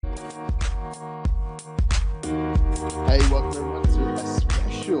Hey, welcome everyone to a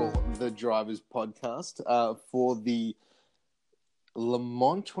special The Drivers podcast for the Le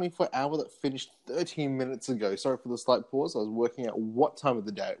Mans 24 hour that finished 13 minutes ago. Sorry for the slight pause. I was working out what time of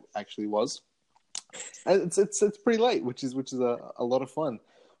the day it actually was. And it's pretty late, which is a lot of fun.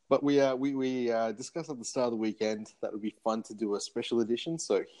 But we discussed at the start of the weekend that it would be fun to do a special edition.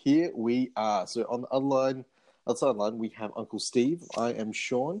 So here we are. So on the outside line, we have Uncle Steve. I am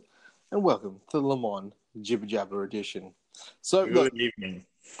Sean, and welcome to the Le Mans Jibber Jabber edition. So Good evening.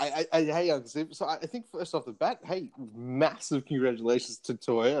 Hey, Uncle Steve. So I think first off the bat, hey, massive congratulations to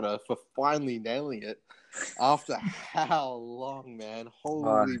Toyota for finally nailing it after how long, man?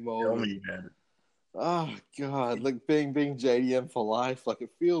 Holy moly! Tell me, man. Oh God, like being JDM for life, like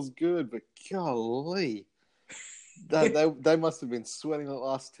it feels good, but golly, they must have been sweating the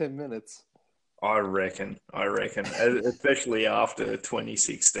last 10 minutes. I reckon, especially after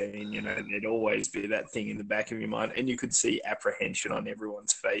 2016, there'd always be that thing in the back of your mind, and you could see apprehension on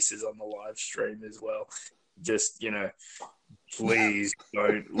everyone's faces on the live stream as well. Just, please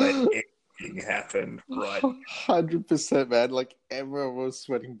don't let anything happen, right? 100%, man. Like everyone was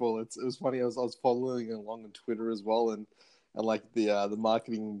sweating bullets. It was funny. I was following along on Twitter as well, and like the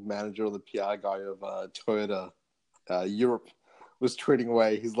marketing manager or the PR guy of Toyota Europe was tweeting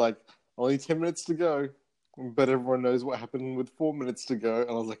away. He's like, only 10 minutes to go, but everyone knows what happened with 4 minutes to go. And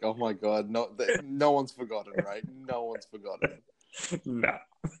I was like, oh my God, no one's forgotten, right? No one's forgotten. No.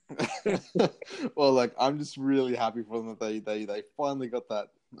 Well, like, I'm just really happy for them that they finally got that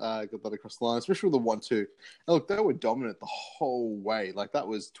across the line, especially with the 1-2. And look, they were dominant the whole way. Like, that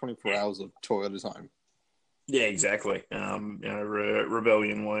was 24 hours of Toyota time. Yeah, exactly.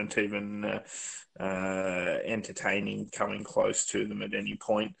 Rebellion weren't even entertaining coming close to them at any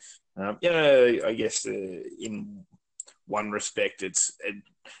point. I guess in one respect,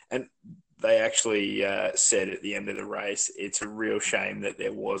 and they actually said at the end of the race, it's a real shame that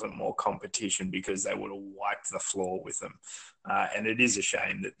there wasn't more competition because they would have wiped the floor with them. And it is a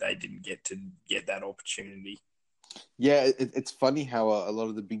shame that they didn't get that opportunity. Yeah, it's funny how a lot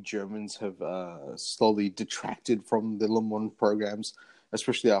of the big Germans have slowly detracted from the Le Mans programs,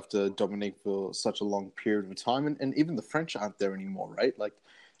 especially after dominating for such a long period of time, and even the French aren't there anymore, right? Like,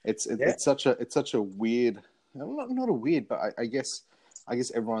 it's such a weird, not a weird, but I guess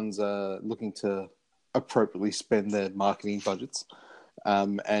everyone's looking to appropriately spend their marketing budgets,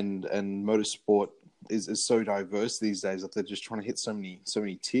 and motorsport is so diverse these days that they're just trying to hit so many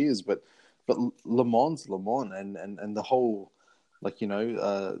tiers, but Le Mans, and the whole,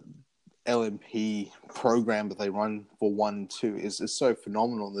 LMP program that they run for 1-2 is so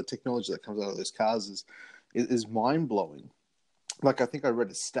phenomenal. And the technology that comes out of those cars is mind blowing. Like, I think I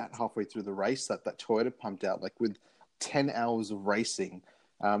read a stat halfway through the race that Toyota pumped out, like with 10 hours of racing,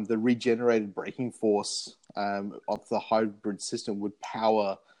 the regenerated braking force of the hybrid system would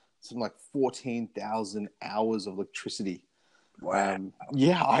power something like 14,000 hours of electricity. Wow.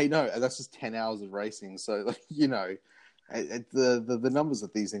 Yeah, I know. And that's just 10 hours of racing. So, the numbers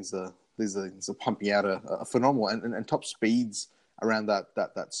that these things are pumping out are phenomenal. And top speeds around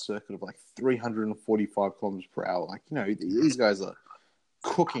that circuit of like 345 kilometers per hour. Like, these guys are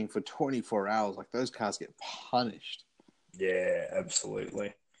cooking for 24 hours. Like, those cars get punished. Yeah,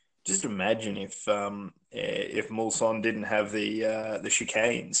 absolutely. Just imagine if Mulsanne didn't have the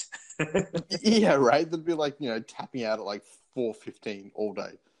chicanes. Yeah, right. They'd be like, tapping out at like 4:15 all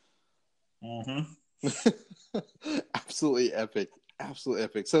day. Mm-hmm. Absolutely epic.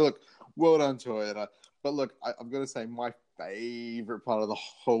 So look, well done, Toyota. But look, I'm going to say my favorite part of the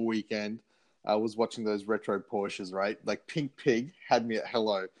whole weekend was watching those retro Porsches, right? Like, Pink Pig had me at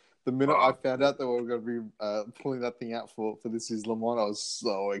hello. The minute I found out that we were going to be pulling that thing out for this year's Le Mans, I was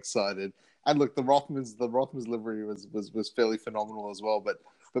so excited. And look, the Rothmans livery was fairly phenomenal as well.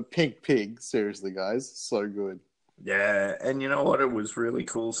 But Pink Pig, seriously, guys, so good. Yeah, and you know what? It was really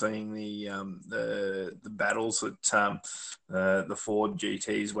cool seeing the battles that the Ford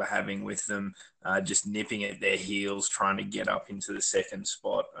GTs were having with them, just nipping at their heels, trying to get up into the second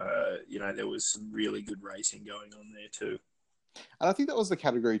spot. There was some really good racing going on there too. And I think that was the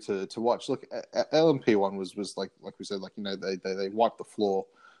category to watch. Look, LMP1 was like we said, like, they wiped the floor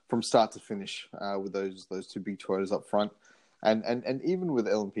from start to finish with those two big Toyotas up front, and even with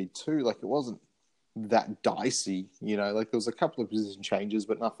LMP2, like, it wasn't that dicey, like there was a couple of position changes,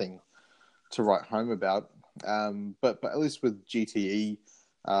 but nothing to write home about. But at least with GTE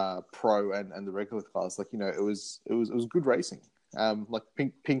Pro and the regular cars, like, it was good racing. Like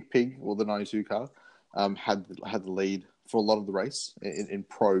Pink Pig, or the 92 car, had the lead for a lot of the race in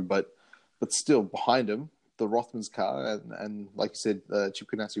Pro, but still behind him, the Rothman's car and like you said, Chip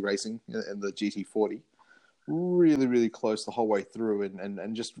Ganassi Racing and the GT40, really, really close the whole way through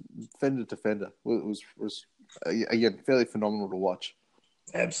and just fender to fender. It was again, fairly phenomenal to watch.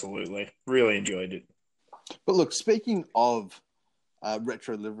 Absolutely. Really enjoyed it. But look, speaking of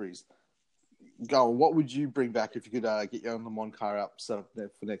retro liveries, go on, what would you bring back if you could get your own Le Mans car up set up there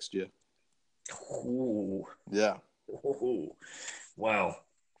for next year? Ooh. Yeah. Ooh. Well,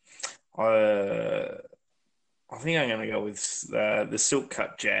 I think I'm going to go with the Silk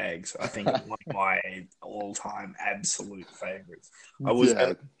Cut Jags. I think it's one of my all-time absolute favorites. I was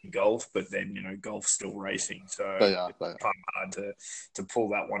going to golf, but then golf's still racing, so They are. it's kind of hard to pull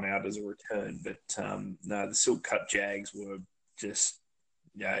that one out as a return. But no, the Silk Cut Jags were just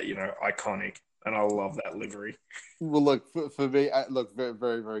iconic, and I love that livery. Well, look for me, look, very,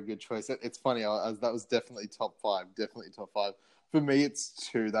 very, very good choice. It's funny, that was definitely top five. For me, it's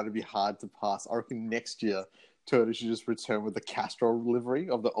two. That'd be hard to pass. I reckon next year, Toyota should just return with the Castrol livery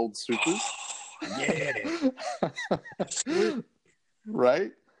of the old Supers. Yeah.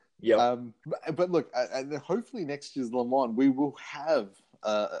 Right? Yeah. But look, and hopefully next year's Le Mans, we will have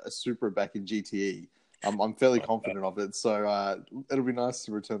a Supra back in GTE. I'm fairly confident of it. So it'll be nice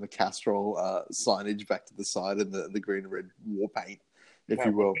to return the Castrol signage back to the side and the green and red war paint, if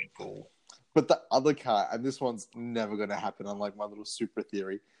you will. Cool. But the other car, and this one's never going to happen, unlike my little Supra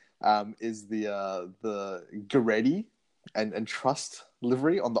theory, is the Goretti and Trust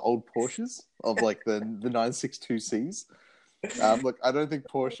livery on the old Porsches of like the 962Cs. Look, I don't think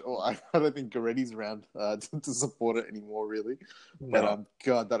Porsche, or I don't think Goretti's around to support it anymore, really. No. But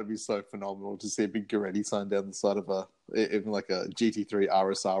God, that'd be so phenomenal to see a big Goretti sign down the side of even like a GT3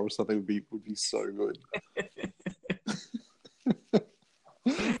 RSR or something would be so good.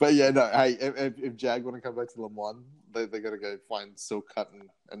 But yeah, no. Hey, if Jag want to come back to Le Mans, they got to go find Silk Cut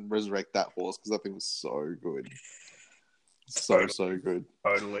and resurrect that horse because I think it was so good, so good.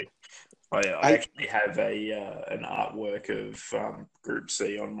 Totally. I actually have an artwork of Group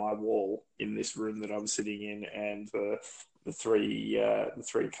C on my wall in this room that I'm sitting in, and the three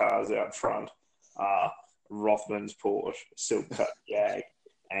cars out front are Rothman's Porsche, Silk Cut Jag,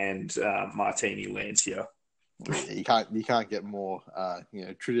 and Martini Lancia. You can't get more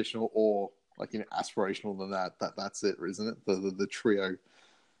traditional or like aspirational than that. That's it, isn't it? The trio.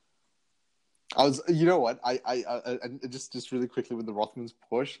 I was, you know what? I just really quickly with the Rothman's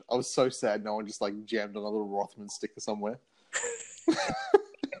Porsche, I was so sad no one just like jammed on a little Rothman sticker somewhere.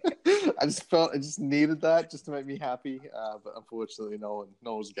 I just needed that just to make me happy, but unfortunately no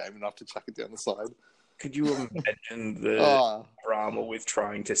one was game enough to chuck it down the side. Could you imagine the drama with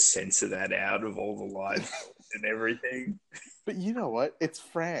trying to censor that out of all the live and everything? But you know what? It's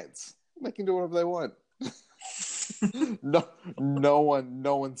France. They can do whatever they want. No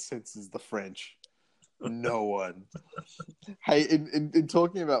one censors the French. No one. Hey, in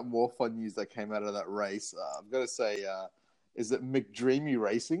talking about more fun news that came out of that race, I've got to say, is it McDreamy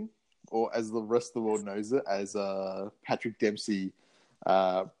Racing, or as the rest of the world knows it, as Patrick Dempsey,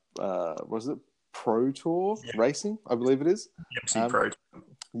 was it Pro Tour Racing? I believe it is. Dempsey Pro Tour.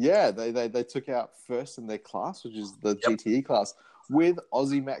 Yeah, they took out first in their class, which is the GTE class, with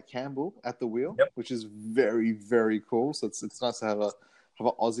Aussie Matt Campbell at the wheel, which is very, very cool. So it's nice to have an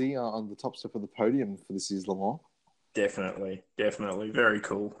Aussie on the top step of the podium for this year's Le Mans. Definitely, very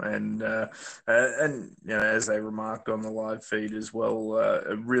cool, and as they remarked on the live feed as well,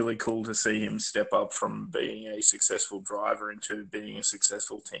 really cool to see him step up from being a successful driver into being a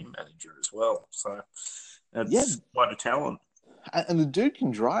successful team manager as well. So that's quite a talent. And the dude can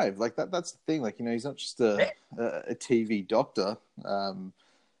drive. Like that's the thing. Like, he's not just a TV doctor, and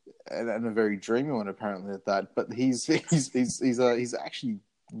a very dreamy one apparently at that. But he's actually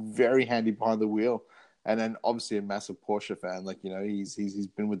very handy behind the wheel, and then obviously a massive Porsche fan. Like, he's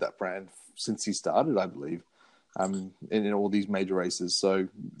been with that brand since he started, I believe, in all these major races. So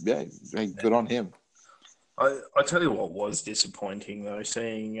yeah, good on him. I tell you what was disappointing though,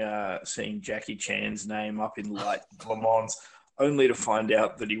 seeing Jackie Chan's name up in light Le Mans, only to find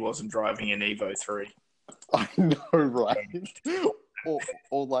out that he wasn't driving an Evo 3. I know, right?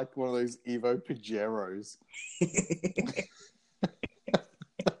 or like one of those Evo Pajeros.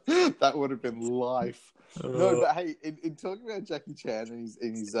 That would have been life. No, but hey, in talking about Jackie Chan and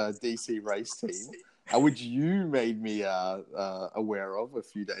his DC race team, which you made me aware of a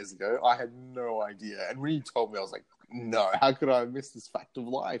few days ago, I had no idea. And when you told me, I was like, no, how could I have missed this fact of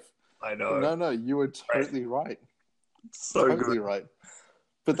life? I know. No, you were totally right. So totally good. Right.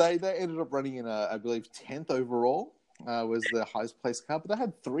 But they ended up running in I believe 10th overall was the highest placed car. But they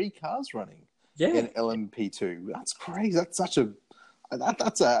had 3 cars running in LMP2. That's crazy. That's such a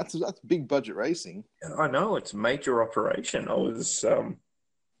That's big budget racing. I know, it's a major operation. I was,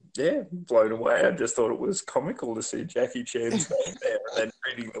 blown away. I just thought it was comical to see Jackie Chan's name there. And then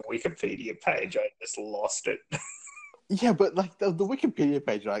reading the Wikipedia page, I just lost it. Yeah, but like the Wikipedia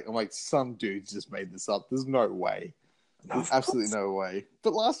page, right? I'm like, some dudes just made this up. There's no way. There's absolutely no way.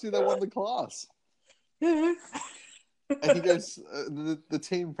 But last year they won the class. Yeah. And he goes. The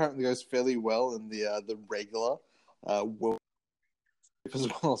team apparently goes fairly well in the regular World Cup as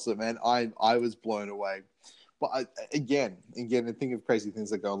well. So man, I was blown away. But again, I think of crazy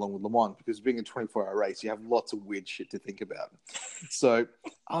things that go along with Le Mans, because being a 24-hour race, you have lots of weird shit to think about. So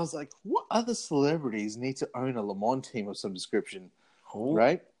I was like, what other celebrities need to own a Le Mans team of some description,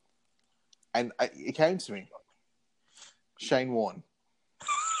 right? And it came to me. Shane Warne.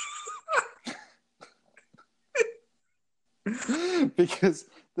 Because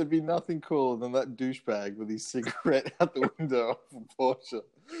there'd be nothing cooler than that douchebag with his cigarette out the window of a Porsche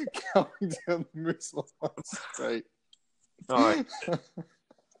coming down the Moose Line Straight. Oh,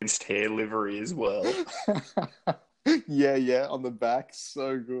 hair livery as well. Yeah, on the back.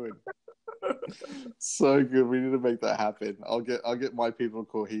 So good. So good. We need to make that happen. I'll get my people to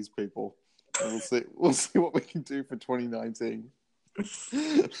call his people. And we'll see what we can do for 2019.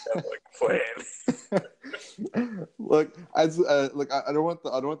 Look, I don't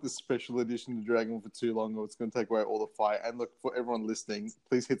want this special edition to drag on for too long, or it's going to take away all the fire. And look, for everyone listening,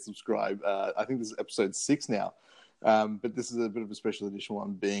 please hit subscribe. I think this is episode 6 now, but this is a bit of a special edition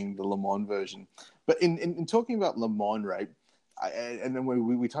one, being the Le Mans version. But in talking about Le Mans, right, and then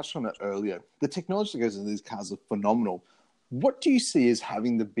we touched on it earlier, the technology that goes into these cars are phenomenal. What do you see as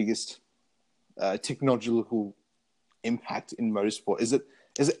having the biggest technological impact in motorsport? Is it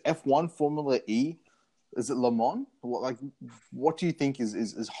F1, Formula E? Is it Le Mans? What do you think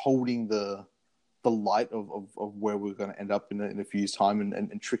is holding the light of where we're going to end up in a few years' time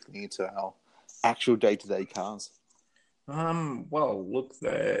and trickling into our actual day-to-day cars? Well, look,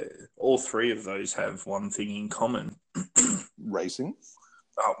 all three of those have one thing in common. Racing?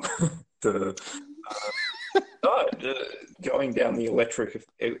 Going down the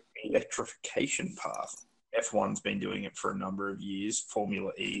electrification path. F1's been doing it for a number of years.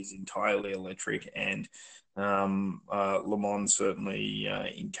 Formula E is entirely electric, and Le Mans certainly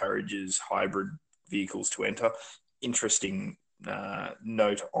encourages hybrid vehicles to enter. Interesting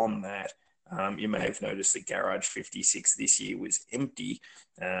note on that. You may have noticed that Garage 56 this year was empty.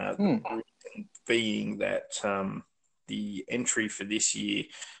 The reason being that the entry for this year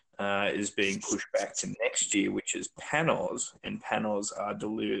is being pushed back to next year, which is Panos, and Panos are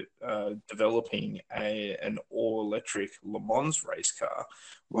developing an all-electric Le Mans race car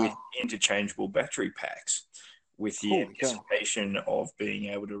with interchangeable battery packs, with the anticipation of being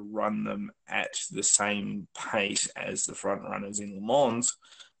able to run them at the same pace as the front runners in Le Mans,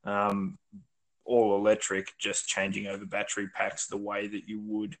 all electric, just changing over battery packs the way that you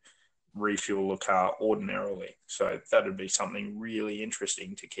would refuel a car ordinarily. So that would be something really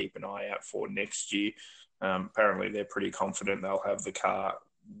interesting to keep an eye out for next year. Apparently they're pretty confident they'll have the car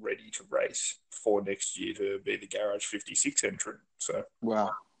ready to race for next year to be the Garage 56 entrant. So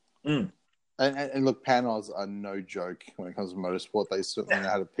wow. And look, Panos are no joke when it comes to motorsport. They certainly know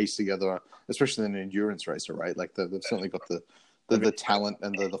how to piece together, especially in an endurance racer, right? Like they've certainly got the talent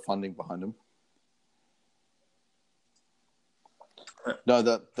and the funding behind them. No,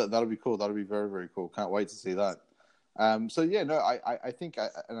 that'll be cool. That'll be very, very cool. Can't wait to see that. I think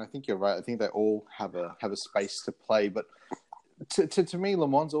you're right. I think they all have a space to play. But to me, Le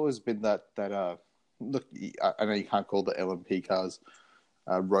Mans always been that look. I know you can't call the LMP cars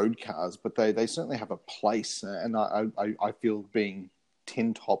road cars, but they certainly have a place. And I feel being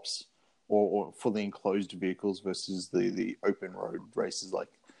tin tops or fully enclosed vehicles versus the open road races like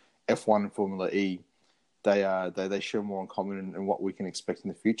F1 and Formula E. They show more in common in what we can expect in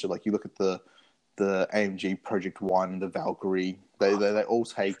the future. Like you look at the AMG Project One and the Valkyrie, they all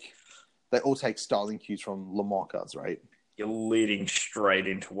take styling cues from Le Mans cars, right? You're leading straight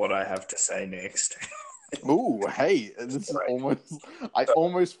into what I have to say next. Ooh, hey, this is almost. I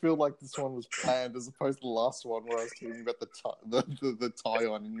almost feel like this one was planned as opposed to the last one where I was telling you about the tie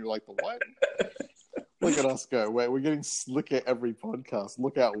on, and you're like, the what? Look at us go. We're getting slicker every podcast.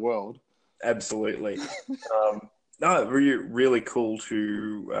 Look out, world. Absolutely. No, really cool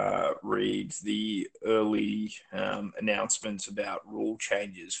to read the early announcements about rule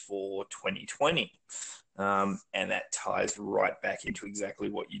changes for 2020. And that ties right back into exactly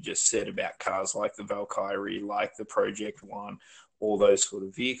what you just said about cars like the Valkyrie, like the Project One, all those sort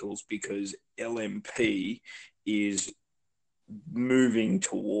of vehicles, because LMP is moving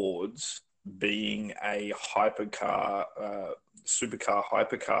towards being a hypercar, supercar,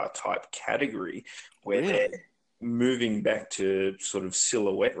 hypercar type category, where they're Really? moving back to sort of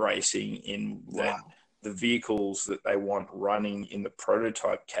silhouette racing in that Wow. the vehicles that they want running in the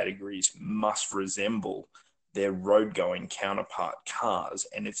prototype categories must resemble their road-going counterpart cars,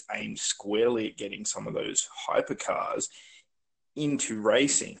 and it's aimed squarely at getting some of those hypercars into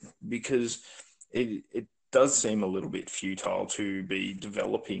racing, because it does seem a little bit futile to be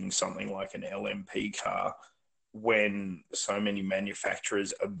developing something like an LMP car when so many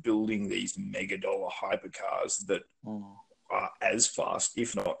manufacturers are building these mega dollar hypercars that are as fast,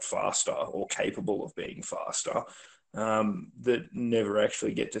 if not faster, or capable of being faster, that never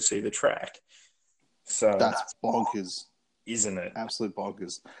actually get to see the track. So, That's bonkers. isn't it? Absolute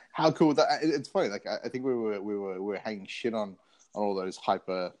bonkers. How cool that! It's funny. Like I think we were hanging shit on all those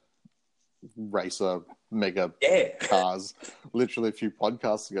hyper racer mega Yeah, cars literally a few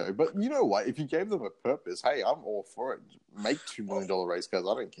podcasts ago. But you know what? If you gave them a purpose, hey, I'm all for it. Make $2 million race cars.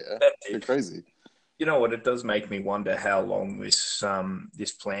 I don't care. that's Go it. crazy. You know what? It does make me wonder how long this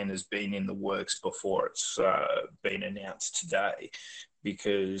plan has been in the works before it's been announced today,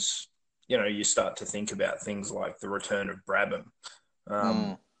 because you start to think about things like the return of Brabham.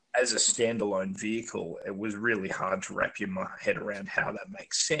 Mm. As a standalone vehicle, it was really hard to wrap your head around how that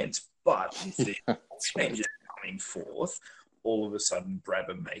makes sense. But with the That's right. changes coming forth, all of a sudden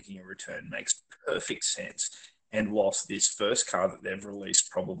Brabham making a return makes perfect sense. And whilst this first car that they've released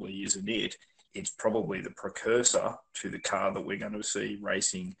probably isn't it, it's probably the precursor to the car that we're going to see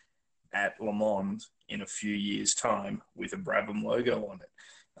racing at Le Mans in a few years' time with a Brabham logo on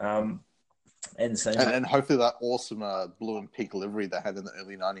it. And same, And hopefully that awesome blue and pink livery they had in the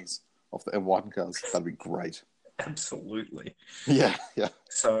early 90s off the M1 cars. That'd be great. absolutely. Yeah, yeah.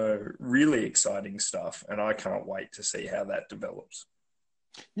 So really exciting stuff, and I can't wait to see how that develops.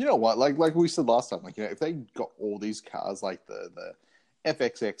 You know what? Like we said last time, if they got all these cars like the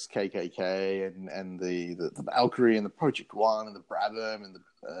FXX KKK and the Valkyrie and the Project One and the Brabham and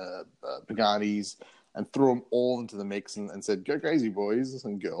the Pagani's and threw them all into the mix and said, go crazy, boys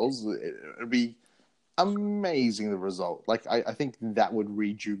and girls. It'd be amazing, the result. I think that would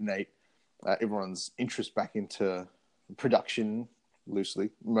rejuvenate everyone's interest back into production, loosely,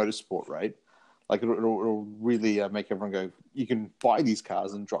 motorsport, right? It'll really make everyone go, you can buy these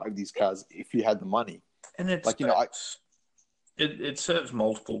cars and drive these cars if you had the money. And it serves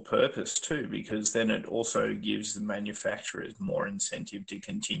multiple purpose too, because then it also gives the manufacturers more incentive to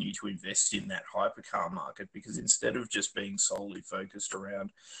continue to invest in that hypercar market, because instead of just being solely focused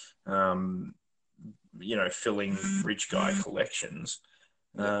around, filling rich guy collections,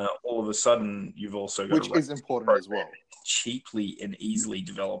 all of a sudden you've also got Which is important as well. cheaply and easily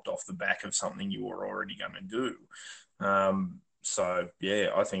developed off the back of something you were already going to do. So, yeah,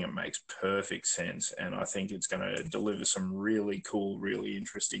 I think it makes perfect sense, and I think it's going to deliver some really cool, really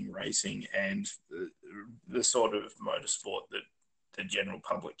interesting racing and the sort of motorsport that the general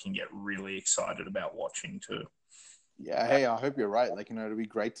public can get really excited about watching too. Yeah, hey, I hope you're right. It'd be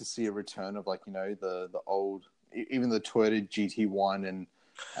great to see a return of the old, even the Toyota GT1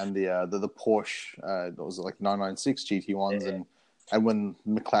 and the Porsche, what was it, 996 GT1s, Yeah. and when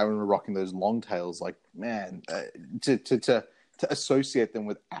McLaren were rocking those long tails, to associate them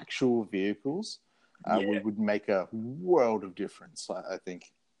with actual vehicles, would make a world of difference, I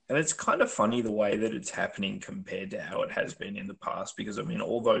think. And it's kind of funny the way that it's happening compared to how it has been in the past, because,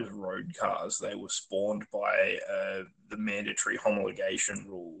 all those road cars, they were spawned by the mandatory homologation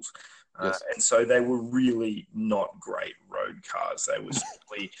rules. Yes. And so they were really not great road cars. They were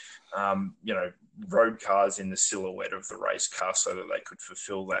simply, road cars in the silhouette of the race car so that they could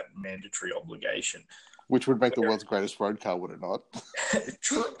fulfill that mandatory obligation. Which would make the world's greatest road car, would it not?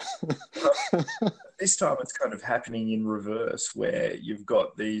 True. This time it's kind of happening in reverse, where you've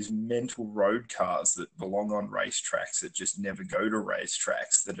got these mental road cars that belong on racetracks that just never go to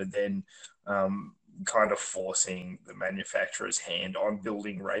racetracks, that are then kind of forcing the manufacturer's hand on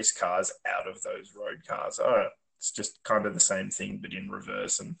building race cars out of those road cars. Oh, it's just kind of the same thing, but in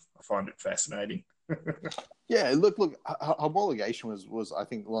reverse, and I find it fascinating. Yeah, look, homologation was I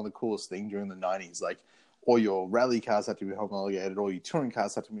think one of the coolest things during the 90s. All your rally cars had to be homologated, all your touring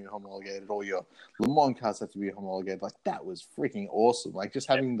cars had to be homologated, all your Le Mans cars had to be homologated. That was freaking awesome. Just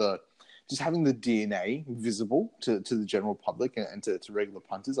having the DNA visible to the general public and to regular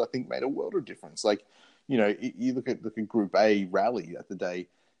punters, I think made a world of difference. You look at Group A rally at the day,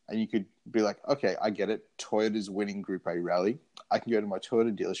 and you could be like, okay, I get it. Toyota's winning Group A rally. I can go to my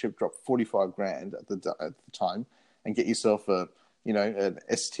Toyota dealership, drop $45,000 at the time, and get yourself an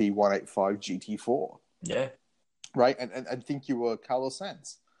ST185 GT4. Yeah. Right, and think you were Carlos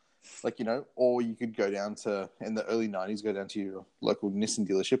Sainz, Like, or you could go down to, in the early 90s, go down to your local Nissan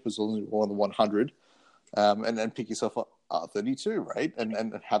dealership as long as you're on the 100, and then pick yourself up R32, right?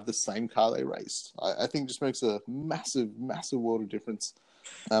 And have the same car they raced. I think it just makes a massive, massive world of difference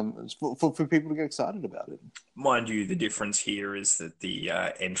for people to get excited about it. Mind you, the difference here is that the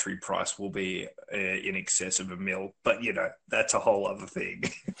entry price will be in excess of $1 million, but that's a whole other thing.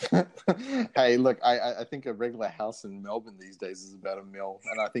 Hey, look, I think a regular house in Melbourne these days is about $1 million,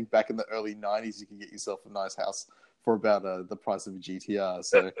 and I think back in the early 90s you could get yourself a nice house for about the price of a GTR.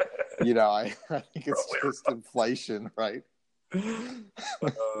 So, I think it's just inflation, right?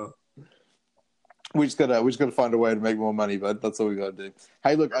 We just gotta find a way to make more money, bud. That's all we gotta do.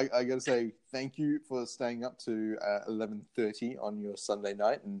 Hey, look, I gotta say thank you for staying up to 11:30 on your Sunday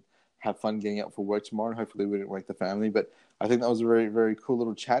night, and have fun getting out for work tomorrow. Hopefully, we didn't wake the family, but I think that was a very, very cool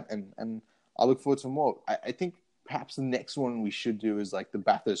little chat, and I look forward to more. I think perhaps the next one we should do is like the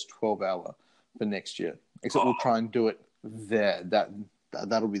Bathurst 12-hour for next year. Except we'll try and do it there.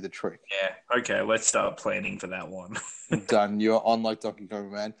 That'll be the trick. Yeah. Okay. Let's start planning for that one. Done. You're on like Donkey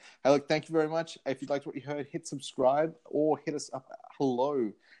Kong, man. Hey, look, thank you very much. If you liked what you heard, hit subscribe or hit us up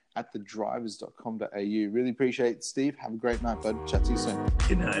hello at thedrivers.com.au. Really appreciate it, Steve. Have a great night, bud. Chat to you soon.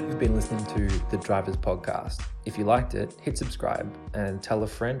 Good night. You've been listening to The Drivers Podcast. If you liked it, hit subscribe and tell a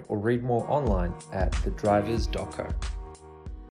friend or read more online at thedrivers.co.